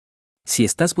Si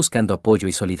estás buscando apoyo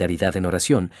y solidaridad en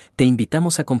oración, te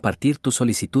invitamos a compartir tus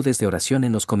solicitudes de oración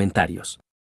en los comentarios.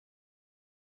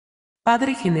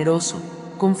 Padre generoso,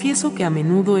 confieso que a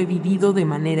menudo he vivido de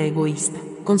manera egoísta,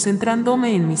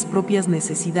 concentrándome en mis propias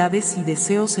necesidades y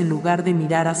deseos en lugar de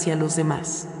mirar hacia los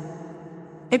demás.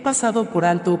 He pasado por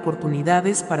alto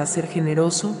oportunidades para ser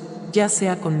generoso, ya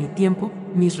sea con mi tiempo,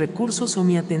 mis recursos o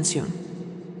mi atención.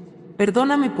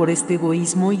 Perdóname por este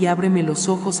egoísmo y ábreme los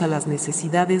ojos a las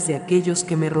necesidades de aquellos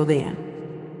que me rodean.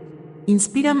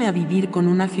 Inspírame a vivir con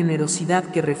una generosidad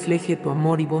que refleje tu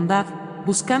amor y bondad,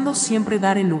 buscando siempre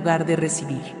dar en lugar de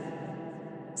recibir.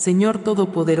 Señor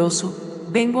Todopoderoso,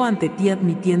 vengo ante ti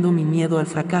admitiendo mi miedo al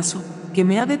fracaso, que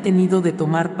me ha detenido de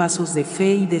tomar pasos de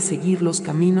fe y de seguir los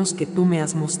caminos que tú me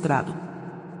has mostrado.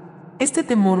 Este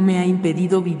temor me ha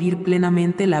impedido vivir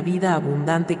plenamente la vida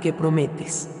abundante que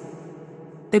prometes.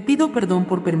 Te pido perdón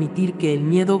por permitir que el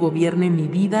miedo gobierne mi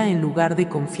vida en lugar de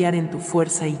confiar en tu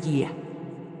fuerza y guía.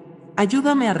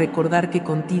 Ayúdame a recordar que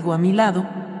contigo a mi lado,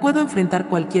 puedo enfrentar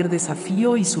cualquier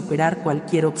desafío y superar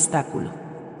cualquier obstáculo.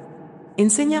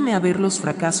 Enséñame a ver los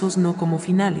fracasos no como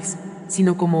finales,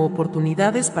 sino como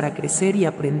oportunidades para crecer y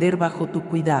aprender bajo tu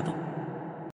cuidado.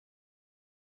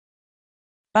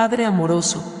 Padre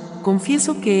amoroso,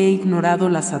 confieso que he ignorado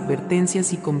las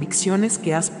advertencias y convicciones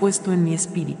que has puesto en mi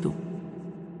espíritu.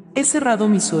 He cerrado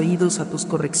mis oídos a tus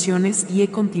correcciones y he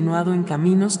continuado en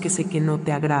caminos que sé que no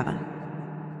te agradan.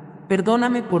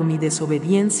 Perdóname por mi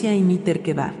desobediencia y mi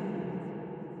terquedad.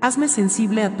 Hazme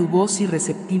sensible a tu voz y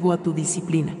receptivo a tu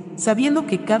disciplina, sabiendo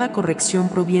que cada corrección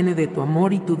proviene de tu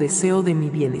amor y tu deseo de mi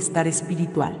bienestar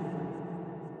espiritual.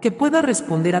 Que pueda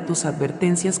responder a tus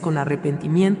advertencias con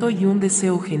arrepentimiento y un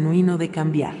deseo genuino de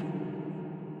cambiar.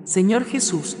 Señor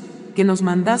Jesús, que nos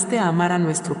mandaste a amar a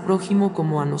nuestro prójimo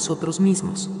como a nosotros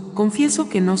mismos, confieso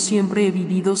que no siempre he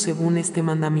vivido según este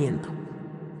mandamiento.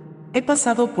 He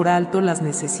pasado por alto las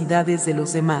necesidades de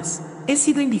los demás, he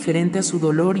sido indiferente a su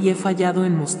dolor y he fallado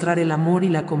en mostrar el amor y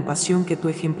la compasión que tú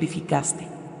ejemplificaste.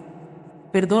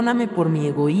 Perdóname por mi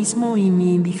egoísmo y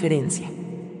mi indiferencia.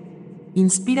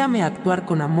 Inspírame a actuar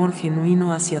con amor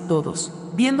genuino hacia todos,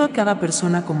 viendo a cada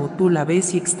persona como tú la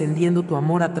ves y extendiendo tu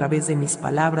amor a través de mis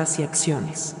palabras y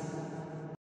acciones.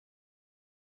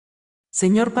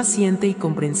 Señor paciente y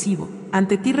comprensivo,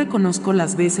 ante ti reconozco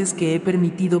las veces que he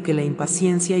permitido que la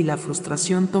impaciencia y la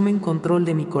frustración tomen control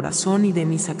de mi corazón y de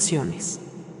mis acciones.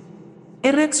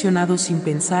 He reaccionado sin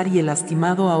pensar y he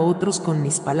lastimado a otros con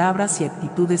mis palabras y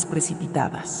actitudes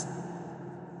precipitadas.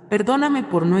 Perdóname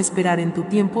por no esperar en tu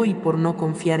tiempo y por no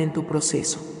confiar en tu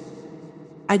proceso.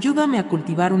 Ayúdame a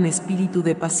cultivar un espíritu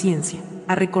de paciencia,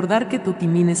 a recordar que tu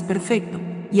timón es perfecto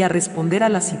y a responder a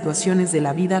las situaciones de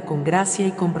la vida con gracia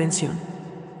y comprensión.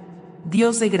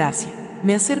 Dios de gracia,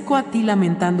 me acerco a ti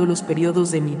lamentando los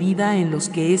periodos de mi vida en los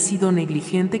que he sido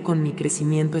negligente con mi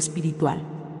crecimiento espiritual.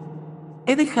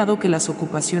 He dejado que las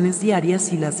ocupaciones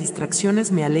diarias y las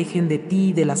distracciones me alejen de ti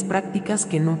y de las prácticas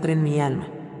que nutren mi alma.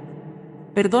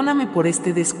 Perdóname por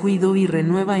este descuido y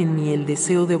renueva en mí el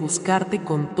deseo de buscarte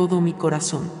con todo mi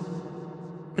corazón.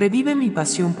 Revive mi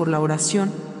pasión por la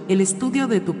oración, el estudio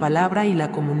de tu palabra y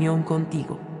la comunión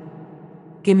contigo.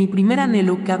 Que mi primer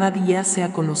anhelo cada día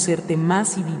sea conocerte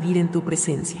más y vivir en tu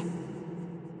presencia.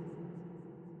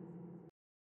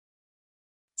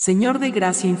 Señor de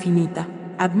gracia infinita,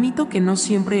 admito que no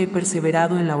siempre he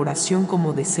perseverado en la oración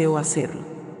como deseo hacerlo.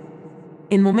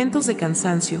 En momentos de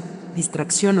cansancio,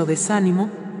 distracción o desánimo,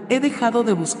 he dejado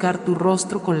de buscar tu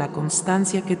rostro con la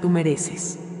constancia que tú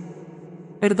mereces.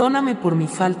 Perdóname por mi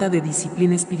falta de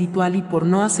disciplina espiritual y por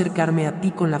no acercarme a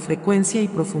ti con la frecuencia y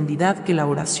profundidad que la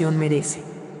oración merece.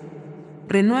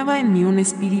 Renueva en mí un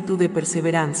espíritu de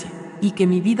perseverancia, y que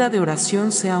mi vida de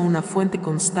oración sea una fuente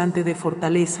constante de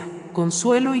fortaleza,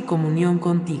 consuelo y comunión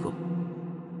contigo.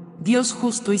 Dios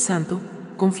justo y santo,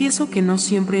 confieso que no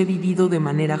siempre he vivido de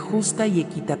manera justa y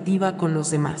equitativa con los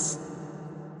demás.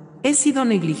 He sido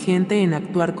negligente en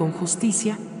actuar con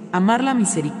justicia, amar la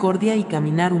misericordia y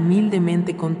caminar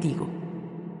humildemente contigo.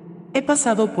 He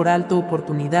pasado por alto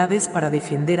oportunidades para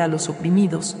defender a los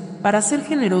oprimidos, para ser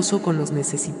generoso con los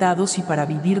necesitados y para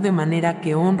vivir de manera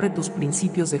que honre tus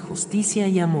principios de justicia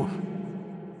y amor.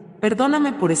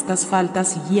 Perdóname por estas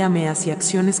faltas y guíame hacia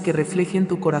acciones que reflejen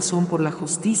tu corazón por la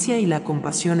justicia y la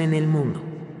compasión en el mundo.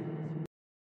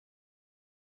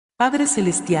 Padre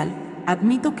Celestial,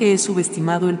 admito que he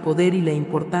subestimado el poder y la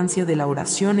importancia de la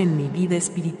oración en mi vida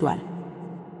espiritual.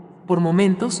 Por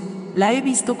momentos, la he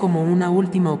visto como una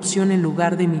última opción en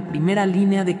lugar de mi primera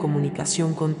línea de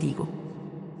comunicación contigo.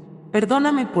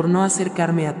 Perdóname por no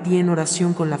acercarme a ti en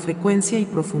oración con la frecuencia y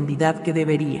profundidad que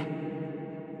debería.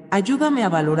 Ayúdame a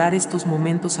valorar estos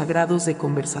momentos sagrados de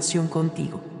conversación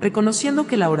contigo, reconociendo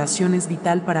que la oración es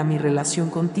vital para mi relación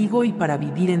contigo y para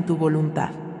vivir en tu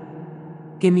voluntad.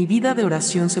 Que mi vida de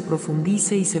oración se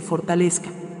profundice y se fortalezca,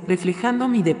 reflejando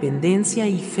mi dependencia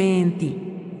y fe en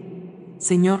ti.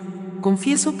 Señor,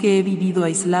 confieso que he vivido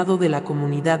aislado de la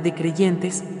comunidad de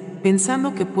creyentes,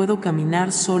 pensando que puedo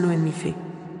caminar solo en mi fe.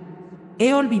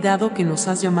 He olvidado que nos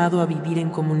has llamado a vivir en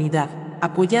comunidad,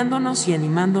 apoyándonos y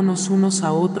animándonos unos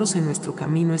a otros en nuestro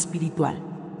camino espiritual.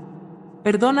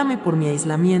 Perdóname por mi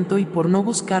aislamiento y por no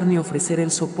buscar ni ofrecer el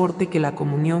soporte que la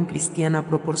comunión cristiana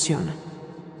proporciona.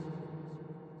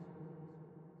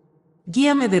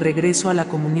 Guíame de regreso a la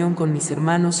comunión con mis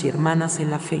hermanos y hermanas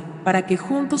en la fe, para que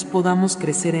juntos podamos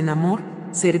crecer en amor,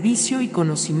 servicio y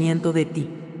conocimiento de ti.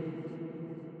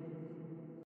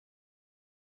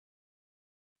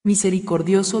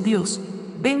 Misericordioso Dios,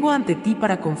 vengo ante ti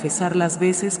para confesar las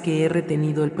veces que he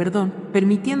retenido el perdón,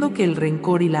 permitiendo que el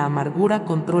rencor y la amargura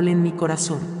controlen mi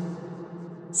corazón.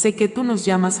 Sé que tú nos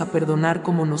llamas a perdonar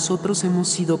como nosotros hemos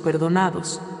sido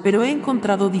perdonados, pero he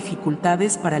encontrado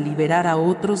dificultades para liberar a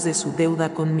otros de su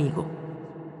deuda conmigo.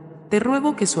 Te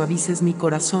ruego que suavices mi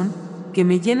corazón, que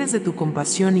me llenes de tu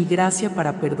compasión y gracia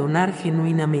para perdonar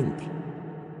genuinamente.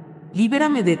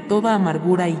 Libérame de toda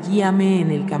amargura y guíame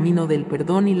en el camino del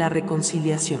perdón y la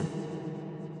reconciliación.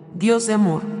 Dios de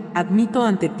amor, admito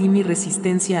ante ti mi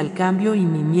resistencia al cambio y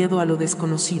mi miedo a lo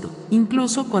desconocido,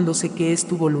 incluso cuando sé que es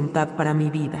tu voluntad para mi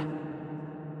vida.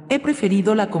 He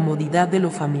preferido la comodidad de lo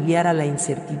familiar a la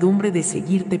incertidumbre de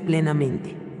seguirte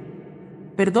plenamente.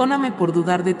 Perdóname por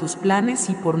dudar de tus planes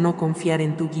y por no confiar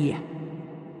en tu guía.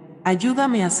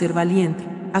 Ayúdame a ser valiente,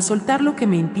 a soltar lo que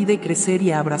me impide crecer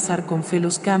y a abrazar con fe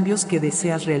los cambios que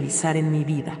deseas realizar en mi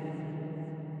vida.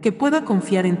 Que pueda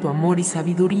confiar en tu amor y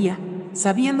sabiduría,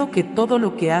 sabiendo que todo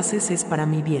lo que haces es para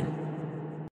mi bien.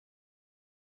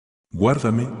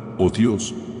 Guárdame, oh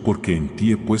Dios, porque en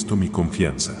ti he puesto mi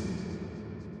confianza.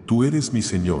 Tú eres mi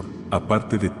Señor,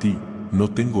 aparte de ti, no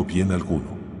tengo bien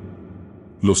alguno.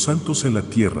 Los santos en la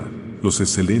tierra, los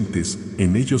excelentes,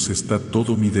 en ellos está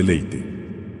todo mi deleite.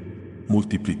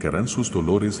 Multiplicarán sus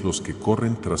dolores los que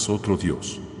corren tras otro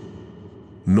Dios.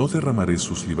 No derramaré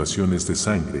sus libaciones de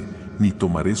sangre, ni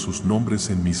tomaré sus nombres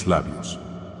en mis labios.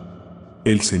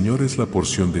 El Señor es la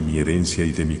porción de mi herencia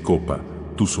y de mi copa,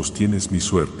 tú sostienes mi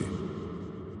suerte.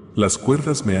 Las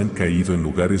cuerdas me han caído en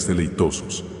lugares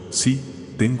deleitosos, sí,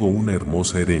 tengo una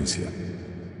hermosa herencia.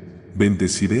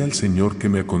 Bendeciré al Señor que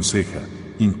me aconseja,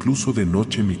 incluso de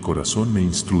noche mi corazón me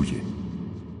instruye.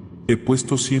 He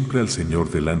puesto siempre al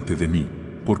Señor delante de mí,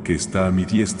 porque está a mi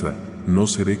diestra, no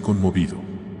seré conmovido.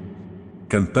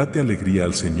 Cantad de alegría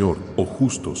al Señor, oh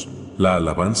justos, la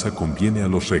alabanza conviene a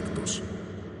los rectos.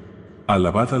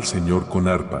 Alabad al Señor con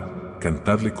arpa,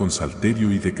 cantadle con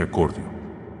salterio y decacordio.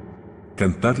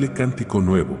 Cantadle cántico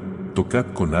nuevo, tocad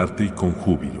con arte y con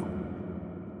júbilo.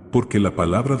 Porque la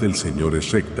palabra del Señor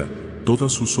es recta,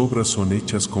 todas sus obras son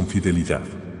hechas con fidelidad.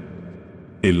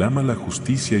 Él ama la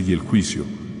justicia y el juicio,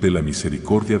 de la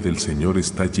misericordia del Señor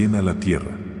está llena la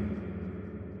tierra.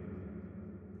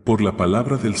 Por la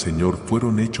palabra del Señor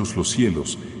fueron hechos los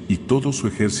cielos, y todo su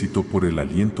ejército por el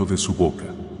aliento de su boca.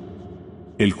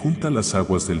 Él junta las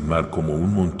aguas del mar como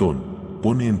un montón,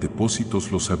 pone en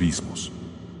depósitos los abismos.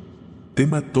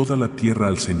 Tema toda la tierra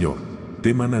al Señor,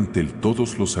 teman ante él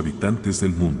todos los habitantes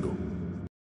del mundo.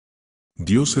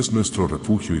 Dios es nuestro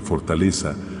refugio y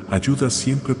fortaleza, ayuda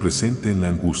siempre presente en la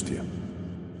angustia.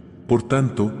 Por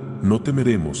tanto, no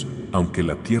temeremos, aunque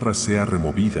la tierra sea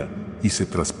removida, y se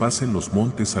traspasen los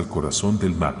montes al corazón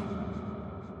del mar.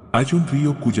 Hay un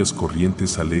río cuyas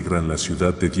corrientes alegran la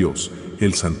ciudad de Dios,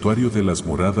 el santuario de las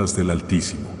moradas del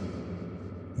Altísimo.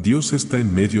 Dios está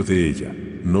en medio de ella,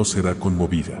 no será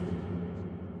conmovida.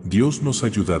 Dios nos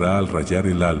ayudará al rayar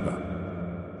el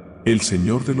alba. El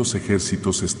Señor de los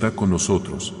ejércitos está con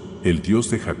nosotros, el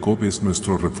Dios de Jacob es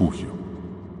nuestro refugio.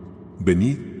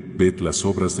 Venid, ved las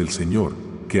obras del Señor,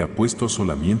 que ha puesto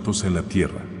asolamientos en la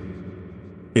tierra.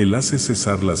 Él hace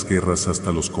cesar las guerras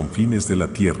hasta los confines de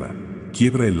la tierra,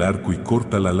 quiebra el arco y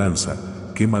corta la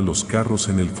lanza, quema los carros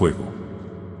en el fuego.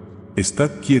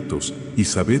 Estad quietos, y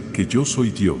sabed que yo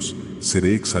soy Dios,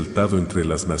 seré exaltado entre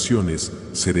las naciones,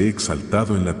 seré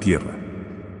exaltado en la tierra.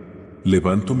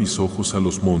 Levanto mis ojos a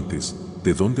los montes,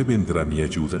 ¿de dónde vendrá mi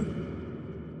ayuda?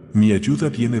 Mi ayuda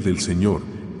viene del Señor,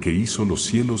 que hizo los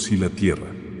cielos y la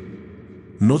tierra.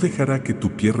 No dejará que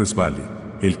tu pie resbale,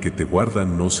 el que te guarda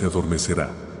no se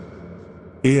adormecerá.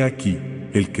 He aquí,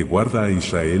 el que guarda a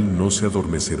Israel no se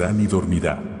adormecerá ni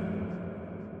dormirá.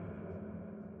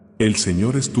 El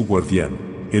Señor es tu guardián,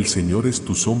 el Señor es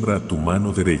tu sombra a tu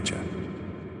mano derecha.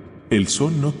 El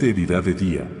sol no te herirá de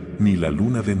día, ni la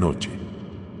luna de noche.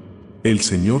 El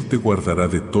Señor te guardará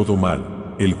de todo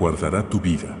mal, Él guardará tu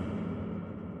vida.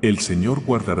 El Señor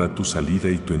guardará tu salida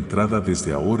y tu entrada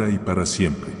desde ahora y para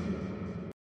siempre.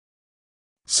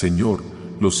 Señor,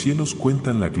 los cielos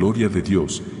cuentan la gloria de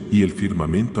Dios, y el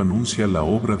firmamento anuncia la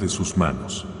obra de sus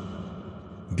manos.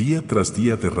 Día tras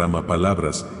día derrama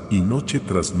palabras, y noche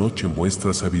tras noche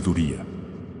muestra sabiduría.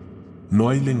 No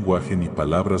hay lenguaje ni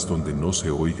palabras donde no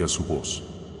se oiga su voz.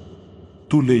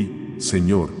 Tu ley,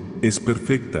 Señor, es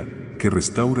perfecta, que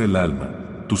restaura el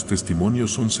alma, tus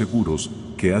testimonios son seguros,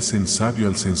 que hacen sabio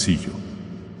al sencillo.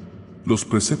 Los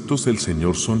preceptos del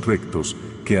Señor son rectos,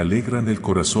 que alegran el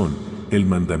corazón, el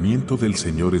mandamiento del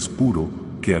Señor es puro,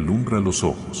 que alumbra los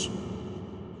ojos.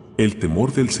 El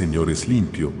temor del Señor es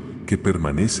limpio, que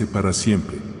permanece para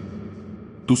siempre.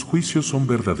 Tus juicios son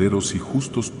verdaderos y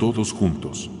justos todos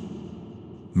juntos.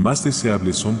 Más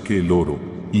deseables son que el oro,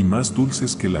 y más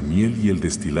dulces que la miel y el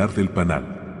destilar del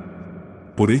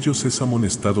panal. Por ellos es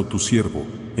amonestado tu siervo,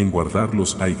 en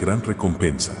guardarlos hay gran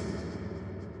recompensa.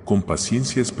 Con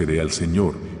paciencia esperé al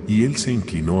Señor, y Él se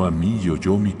inclinó a mí y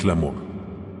oyó mi clamor.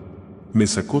 Me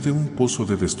sacó de un pozo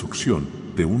de destrucción,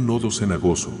 de un lodo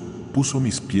cenagoso, puso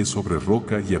mis pies sobre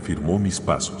roca y afirmó mis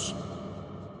pasos.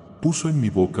 Puso en mi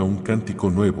boca un cántico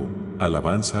nuevo,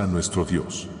 alabanza a nuestro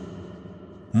Dios.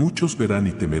 Muchos verán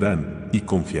y temerán, y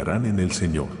confiarán en el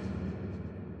Señor.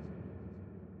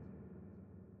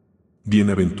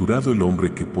 Bienaventurado el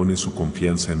hombre que pone su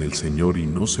confianza en el Señor y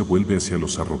no se vuelve hacia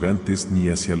los arrogantes ni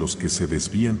hacia los que se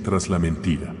desvían tras la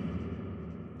mentira.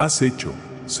 Has hecho,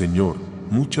 Señor,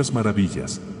 muchas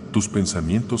maravillas, tus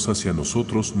pensamientos hacia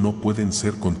nosotros no pueden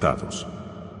ser contados.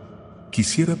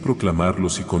 Quisiera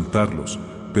proclamarlos y contarlos,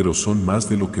 pero son más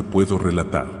de lo que puedo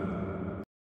relatar.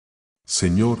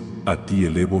 Señor, a ti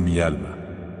elevo mi alma.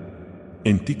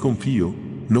 En ti confío,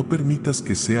 no permitas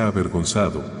que sea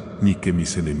avergonzado, ni que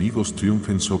mis enemigos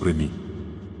triunfen sobre mí.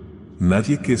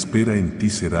 Nadie que espera en ti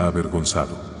será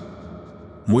avergonzado.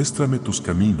 Muéstrame tus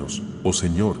caminos, oh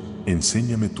Señor,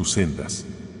 enséñame tus sendas.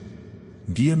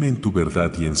 Guíame en tu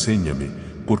verdad y enséñame,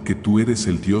 porque tú eres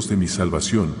el Dios de mi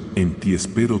salvación, en ti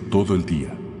espero todo el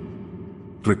día.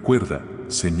 Recuerda,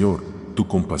 Señor, tu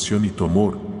compasión y tu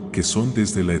amor, que son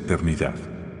desde la eternidad.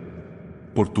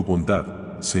 Por tu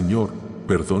bondad, Señor,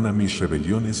 perdona mis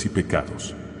rebeliones y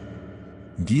pecados.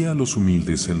 Guía a los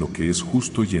humildes en lo que es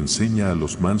justo y enseña a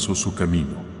los mansos su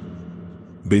camino.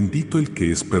 Bendito el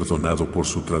que es perdonado por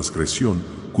su transgresión,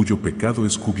 cuyo pecado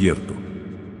es cubierto.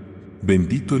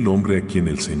 Bendito el hombre a quien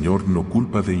el Señor no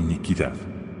culpa de iniquidad.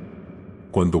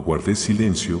 Cuando guardé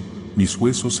silencio, mis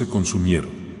huesos se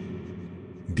consumieron.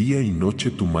 Día y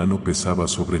noche tu mano pesaba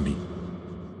sobre mí.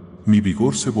 Mi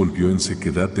vigor se volvió en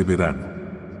sequedad de verano.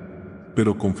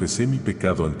 Pero confesé mi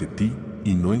pecado ante ti,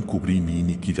 y no encubrí mi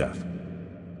iniquidad.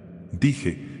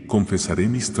 Dije, confesaré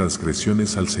mis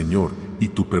transgresiones al Señor, y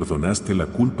tú perdonaste la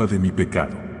culpa de mi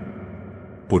pecado.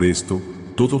 Por esto,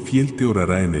 todo fiel te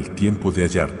orará en el tiempo de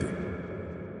hallarte.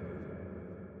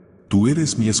 Tú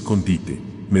eres mi escondite,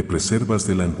 me preservas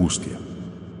de la angustia.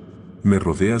 Me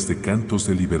rodeas de cantos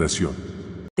de liberación.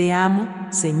 Te amo,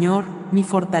 Señor, mi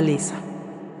fortaleza.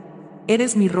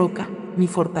 Eres mi roca, mi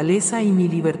fortaleza y mi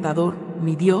libertador,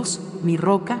 mi Dios, mi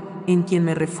roca, en quien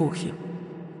me refugio.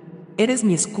 Eres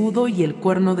mi escudo y el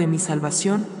cuerno de mi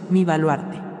salvación, mi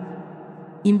baluarte.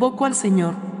 Invoco al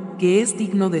Señor, que es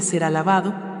digno de ser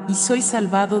alabado, y soy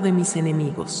salvado de mis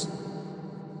enemigos.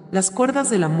 Las cuerdas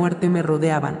de la muerte me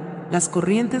rodeaban, las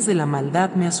corrientes de la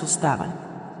maldad me asustaban.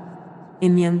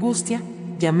 En mi angustia,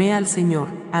 llamé al Señor,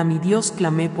 a mi Dios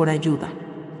clamé por ayuda.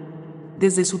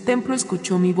 Desde su templo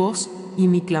escuchó mi voz, y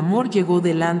mi clamor llegó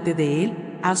delante de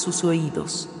él, a sus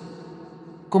oídos.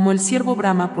 Como el ciervo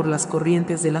brama por las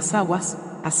corrientes de las aguas,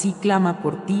 así clama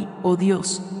por ti, oh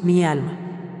Dios, mi alma.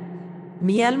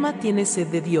 Mi alma tiene sed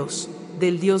de Dios,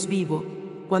 del Dios vivo.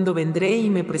 ¿Cuándo vendré y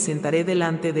me presentaré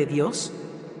delante de Dios?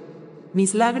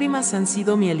 Mis lágrimas han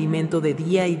sido mi alimento de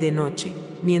día y de noche,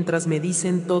 mientras me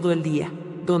dicen todo el día,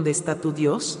 ¿dónde está tu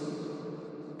Dios?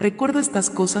 Recuerdo estas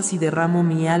cosas y derramo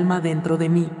mi alma dentro de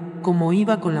mí, como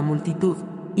iba con la multitud,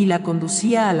 y la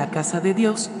conducía a la casa de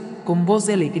Dios, con voz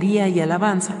de alegría y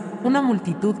alabanza, una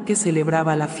multitud que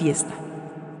celebraba la fiesta.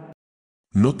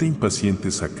 No te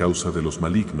impacientes a causa de los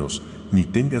malignos, ni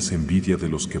tengas envidia de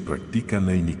los que practican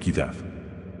la iniquidad.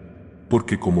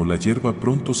 Porque como la hierba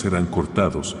pronto serán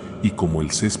cortados, y como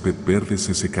el césped verde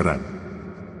se secarán.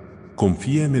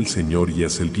 Confía en el Señor y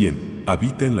haz el bien,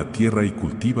 habita en la tierra y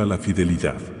cultiva la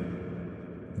fidelidad.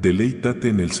 Deleítate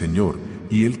en el Señor,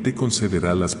 y Él te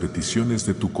concederá las peticiones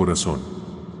de tu corazón.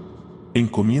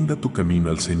 Encomienda tu camino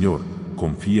al Señor,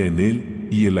 confía en Él,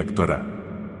 y Él actuará.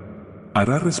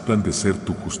 Hará resplandecer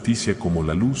tu justicia como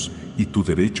la luz y tu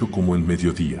derecho como el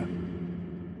mediodía.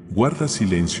 Guarda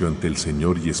silencio ante el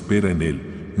Señor y espera en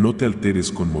Él, no te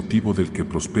alteres con motivo del que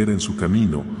prospera en su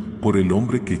camino, por el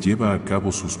hombre que lleva a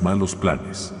cabo sus malos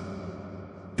planes.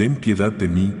 Ten piedad de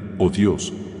mí, oh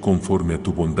Dios, conforme a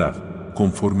tu bondad,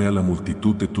 conforme a la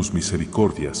multitud de tus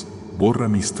misericordias, borra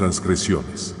mis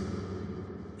transgresiones.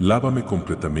 Lávame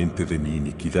completamente de mi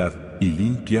iniquidad y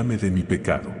límpiame de mi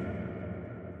pecado.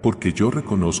 Porque yo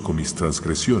reconozco mis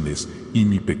transgresiones y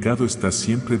mi pecado está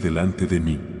siempre delante de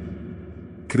mí.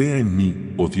 Crea en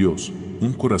mí, oh Dios,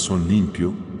 un corazón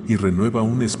limpio y renueva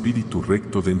un espíritu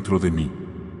recto dentro de mí.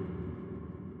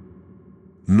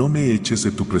 No me eches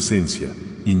de tu presencia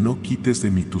y no quites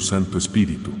de mí tu Santo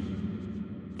Espíritu.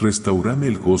 Restaurame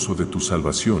el gozo de tu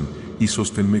salvación y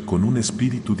sosténme con un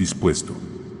espíritu dispuesto.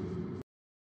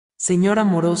 Señor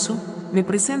amoroso, me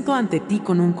presento ante ti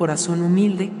con un corazón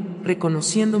humilde,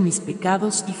 reconociendo mis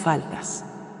pecados y faltas.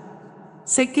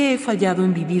 Sé que he fallado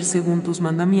en vivir según tus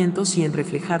mandamientos y en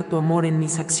reflejar tu amor en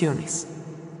mis acciones.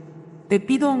 Te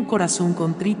pido un corazón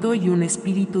contrito y un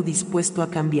espíritu dispuesto a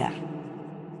cambiar.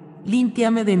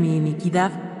 Límpiame de mi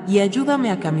iniquidad y ayúdame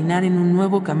a caminar en un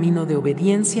nuevo camino de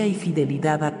obediencia y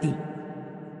fidelidad a ti.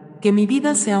 Que mi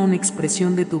vida sea una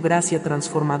expresión de tu gracia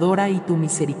transformadora y tu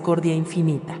misericordia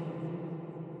infinita.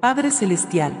 Padre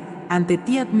Celestial, ante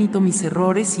ti admito mis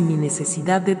errores y mi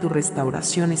necesidad de tu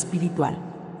restauración espiritual.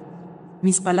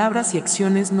 Mis palabras y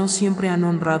acciones no siempre han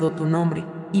honrado tu nombre,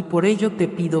 y por ello te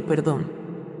pido perdón.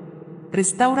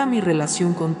 Restaura mi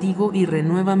relación contigo y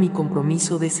renueva mi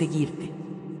compromiso de seguirte.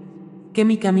 Que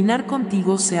mi caminar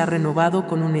contigo sea renovado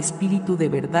con un espíritu de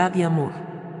verdad y amor.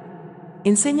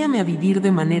 Enséñame a vivir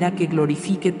de manera que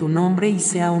glorifique tu nombre y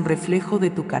sea un reflejo de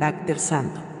tu carácter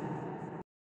santo.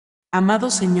 Amado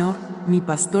Señor, mi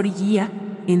pastor y guía,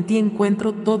 en ti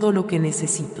encuentro todo lo que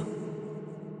necesito.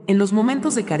 En los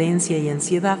momentos de carencia y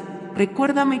ansiedad,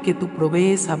 recuérdame que tú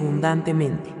provees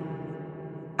abundantemente.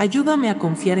 Ayúdame a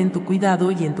confiar en tu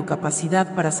cuidado y en tu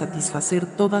capacidad para satisfacer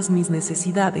todas mis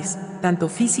necesidades, tanto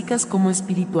físicas como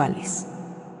espirituales.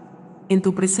 En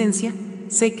tu presencia,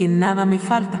 sé que nada me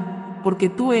falta, porque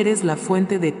tú eres la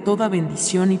fuente de toda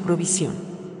bendición y provisión.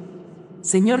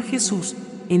 Señor Jesús,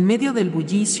 en medio del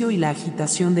bullicio y la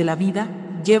agitación de la vida,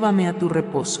 llévame a tu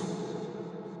reposo.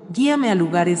 Guíame a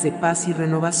lugares de paz y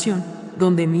renovación,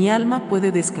 donde mi alma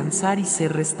puede descansar y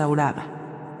ser restaurada.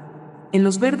 En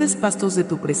los verdes pastos de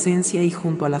tu presencia y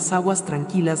junto a las aguas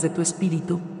tranquilas de tu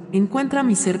espíritu, encuentra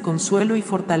mi ser consuelo y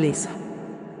fortaleza.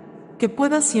 Que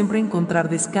pueda siempre encontrar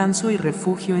descanso y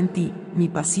refugio en ti, mi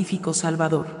pacífico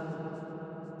Salvador.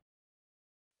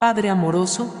 Padre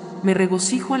amoroso, me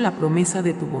regocijo en la promesa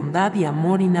de tu bondad y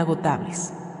amor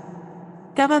inagotables.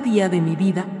 Cada día de mi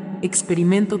vida,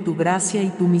 experimento tu gracia y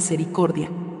tu misericordia,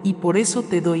 y por eso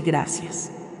te doy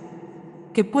gracias.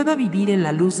 Que pueda vivir en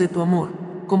la luz de tu amor,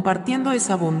 compartiendo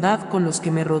esa bondad con los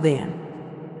que me rodean.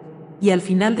 Y al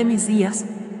final de mis días,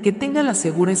 que tenga la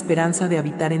segura esperanza de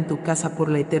habitar en tu casa por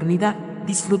la eternidad,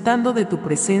 disfrutando de tu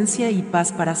presencia y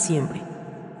paz para siempre.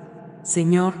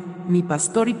 Señor, mi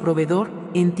pastor y proveedor,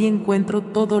 en ti encuentro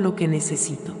todo lo que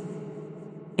necesito.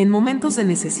 En momentos de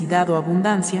necesidad o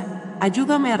abundancia,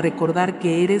 ayúdame a recordar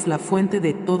que eres la fuente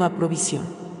de toda provisión.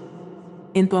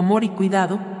 En tu amor y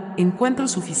cuidado, encuentro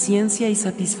suficiencia y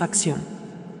satisfacción.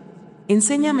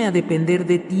 Enséñame a depender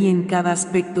de ti en cada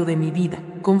aspecto de mi vida,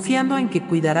 confiando en que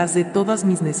cuidarás de todas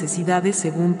mis necesidades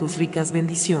según tus ricas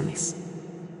bendiciones.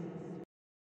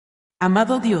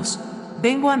 Amado Dios,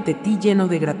 vengo ante ti lleno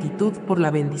de gratitud por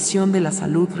la bendición de la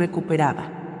salud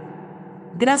recuperada.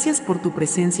 Gracias por tu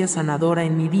presencia sanadora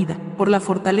en mi vida, por la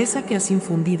fortaleza que has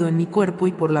infundido en mi cuerpo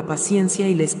y por la paciencia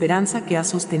y la esperanza que has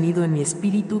sostenido en mi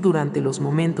espíritu durante los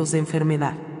momentos de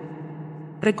enfermedad.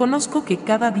 Reconozco que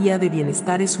cada día de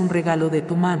bienestar es un regalo de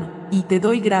tu mano, y te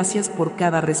doy gracias por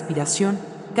cada respiración,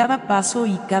 cada paso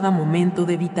y cada momento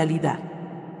de vitalidad.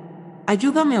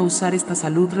 Ayúdame a usar esta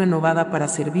salud renovada para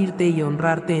servirte y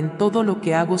honrarte en todo lo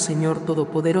que hago, Señor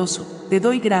Todopoderoso. Te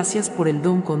doy gracias por el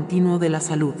don continuo de la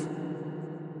salud.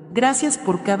 Gracias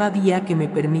por cada día que me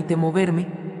permite moverme,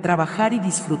 trabajar y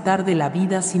disfrutar de la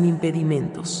vida sin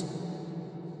impedimentos.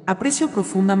 Aprecio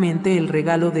profundamente el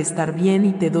regalo de estar bien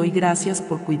y te doy gracias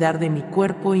por cuidar de mi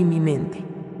cuerpo y mi mente.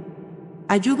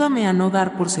 Ayúdame a no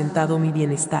dar por sentado mi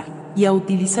bienestar y a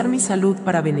utilizar mi salud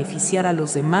para beneficiar a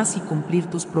los demás y cumplir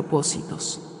tus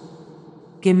propósitos.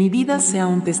 Que mi vida sea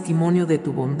un testimonio de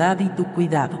tu bondad y tu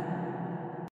cuidado.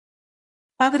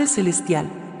 Padre Celestial,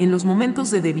 en los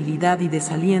momentos de debilidad y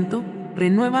desaliento,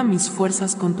 renueva mis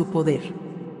fuerzas con tu poder.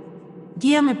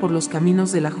 Guíame por los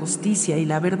caminos de la justicia y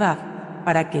la verdad,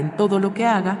 para que en todo lo que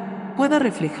haga, pueda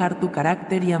reflejar tu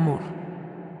carácter y amor.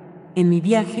 En mi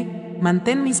viaje,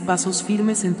 mantén mis pasos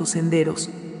firmes en tus senderos,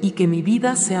 y que mi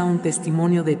vida sea un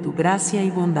testimonio de tu gracia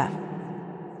y bondad.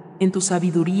 En tu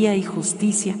sabiduría y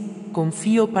justicia,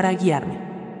 confío para guiarme.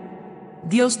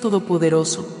 Dios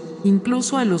Todopoderoso,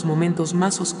 incluso en los momentos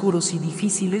más oscuros y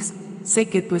difíciles, sé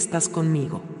que tú estás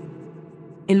conmigo.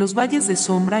 En los valles de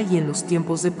sombra y en los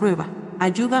tiempos de prueba,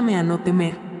 ayúdame a no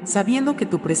temer, sabiendo que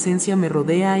tu presencia me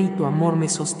rodea y tu amor me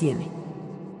sostiene.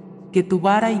 Que tu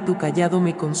vara y tu callado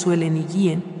me consuelen y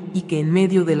guíen, y que en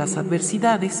medio de las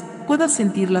adversidades pueda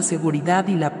sentir la seguridad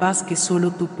y la paz que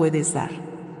solo tú puedes dar.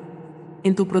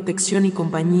 En tu protección y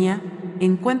compañía,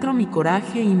 encuentro mi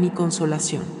coraje y mi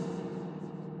consolación.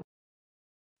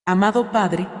 Amado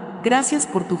Padre, gracias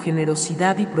por tu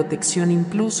generosidad y protección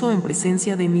incluso en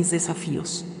presencia de mis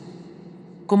desafíos.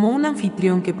 Como un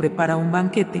anfitrión que prepara un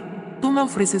banquete, tú me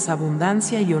ofreces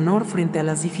abundancia y honor frente a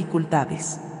las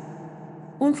dificultades.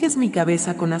 Unges mi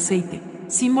cabeza con aceite,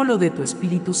 símbolo de tu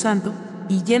Espíritu Santo,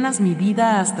 y llenas mi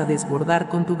vida hasta desbordar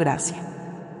con tu gracia.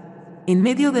 En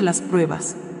medio de las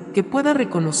pruebas, que pueda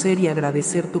reconocer y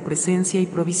agradecer tu presencia y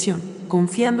provisión,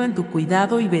 confiando en tu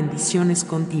cuidado y bendiciones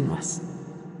continuas.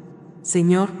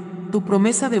 Señor, tu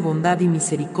promesa de bondad y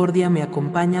misericordia me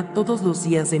acompaña todos los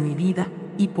días de mi vida,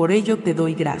 y por ello te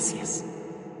doy gracias.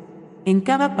 En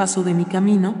cada paso de mi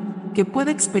camino, que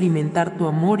pueda experimentar tu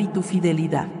amor y tu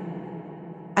fidelidad.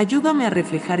 Ayúdame a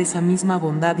reflejar esa misma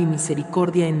bondad y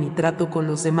misericordia en mi trato con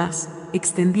los demás,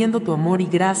 extendiendo tu amor y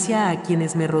gracia a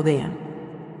quienes me rodean.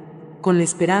 Con la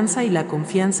esperanza y la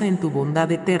confianza en tu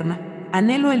bondad eterna,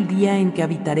 anhelo el día en que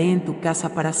habitaré en tu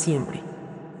casa para siempre.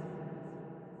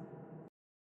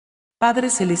 Padre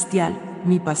Celestial,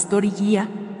 mi pastor y guía,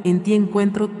 en ti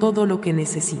encuentro todo lo que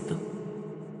necesito.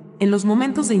 En los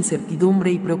momentos de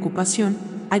incertidumbre y preocupación,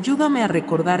 ayúdame a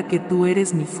recordar que tú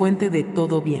eres mi fuente de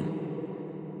todo bien.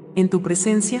 En tu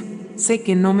presencia, sé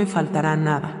que no me faltará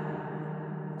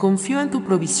nada. Confío en tu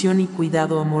provisión y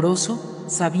cuidado amoroso,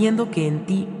 sabiendo que en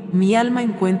ti, mi alma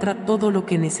encuentra todo lo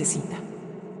que necesita.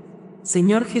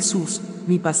 Señor Jesús,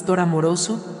 mi pastor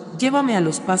amoroso, llévame a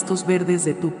los pastos verdes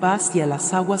de tu paz y a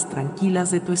las aguas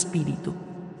tranquilas de tu espíritu.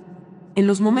 En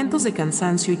los momentos de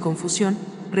cansancio y confusión,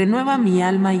 renueva mi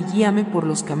alma y guíame por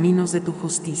los caminos de tu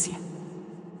justicia.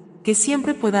 Que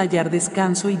siempre pueda hallar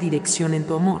descanso y dirección en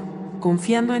tu amor,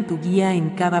 confiando en tu guía en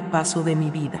cada paso de mi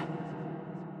vida.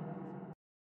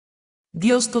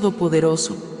 Dios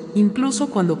Todopoderoso, incluso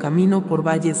cuando camino por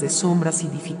valles de sombras y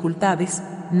dificultades,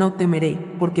 no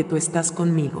temeré, porque tú estás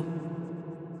conmigo.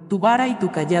 Tu vara y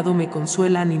tu callado me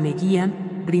consuelan y me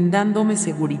guían, brindándome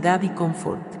seguridad y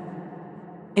confort.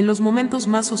 En los momentos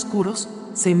más oscuros,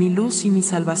 sé mi luz y mi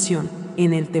salvación,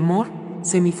 en el temor,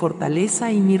 sé mi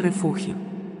fortaleza y mi refugio.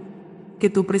 Que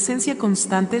tu presencia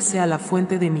constante sea la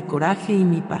fuente de mi coraje y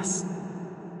mi paz.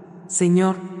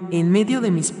 Señor, en medio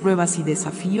de mis pruebas y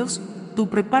desafíos, tú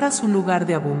preparas un lugar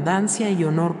de abundancia y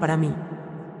honor para mí.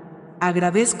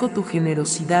 Agradezco tu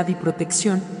generosidad y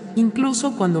protección,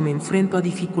 incluso cuando me enfrento a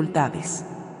dificultades.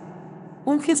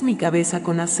 Unges mi cabeza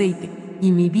con aceite,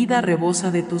 y mi vida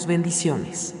rebosa de tus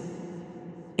bendiciones.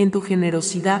 En tu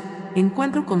generosidad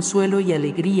encuentro consuelo y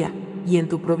alegría, y en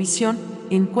tu provisión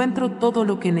encuentro todo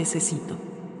lo que necesito.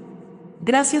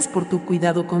 Gracias por tu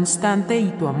cuidado constante y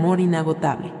tu amor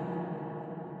inagotable.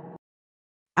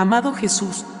 Amado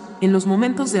Jesús, en los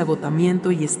momentos de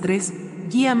agotamiento y estrés,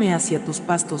 guíame hacia tus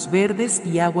pastos verdes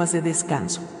y aguas de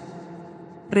descanso.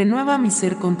 Renueva mi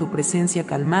ser con tu presencia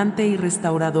calmante y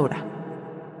restauradora.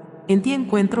 En ti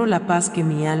encuentro la paz que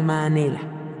mi alma anhela.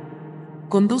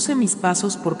 Conduce mis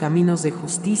pasos por caminos de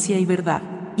justicia y verdad,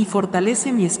 y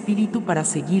fortalece mi espíritu para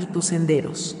seguir tus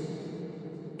senderos.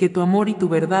 Que tu amor y tu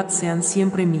verdad sean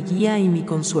siempre mi guía y mi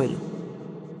consuelo.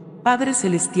 Padre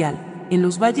Celestial, en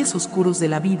los valles oscuros de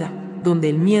la vida, donde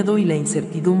el miedo y la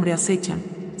incertidumbre acechan,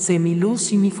 sé mi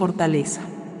luz y mi fortaleza.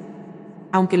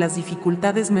 Aunque las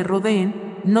dificultades me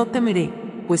rodeen, no temeré,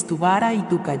 pues tu vara y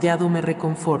tu callado me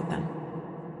reconfortan.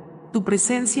 Tu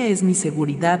presencia es mi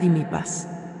seguridad y mi paz.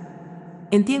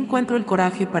 En ti encuentro el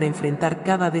coraje para enfrentar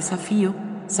cada desafío,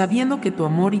 sabiendo que tu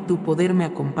amor y tu poder me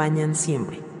acompañan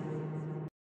siempre.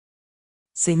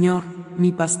 Señor,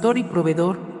 mi pastor y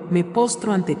proveedor, me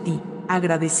postro ante ti,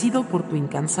 agradecido por tu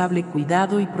incansable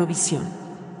cuidado y provisión.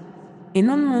 En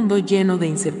un mundo lleno de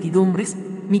incertidumbres,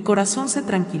 mi corazón se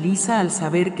tranquiliza al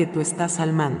saber que tú estás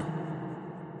al mando.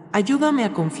 Ayúdame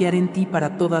a confiar en ti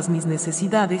para todas mis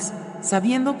necesidades,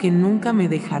 sabiendo que nunca me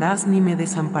dejarás ni me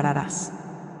desampararás.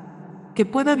 Que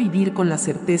pueda vivir con la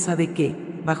certeza de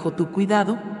que, bajo tu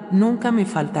cuidado, nunca me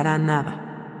faltará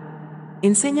nada.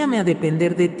 Enséñame a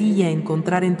depender de ti y a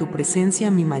encontrar en tu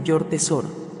presencia mi mayor tesoro.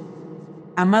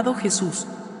 Amado Jesús,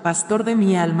 pastor de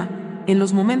mi alma, en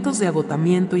los momentos de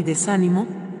agotamiento y desánimo,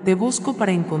 te busco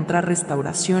para encontrar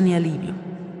restauración y alivio.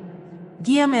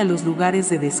 Guíame a los lugares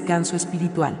de descanso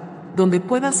espiritual, donde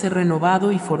pueda ser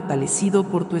renovado y fortalecido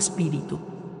por tu Espíritu.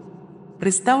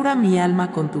 Restaura mi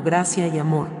alma con tu gracia y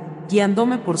amor,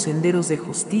 guiándome por senderos de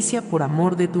justicia por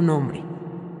amor de tu nombre.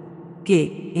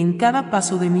 Que, en cada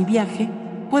paso de mi viaje,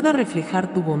 pueda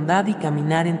reflejar tu bondad y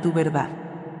caminar en tu verdad.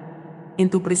 En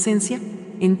tu presencia,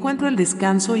 encuentro el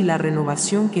descanso y la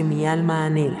renovación que mi alma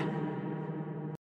anhela.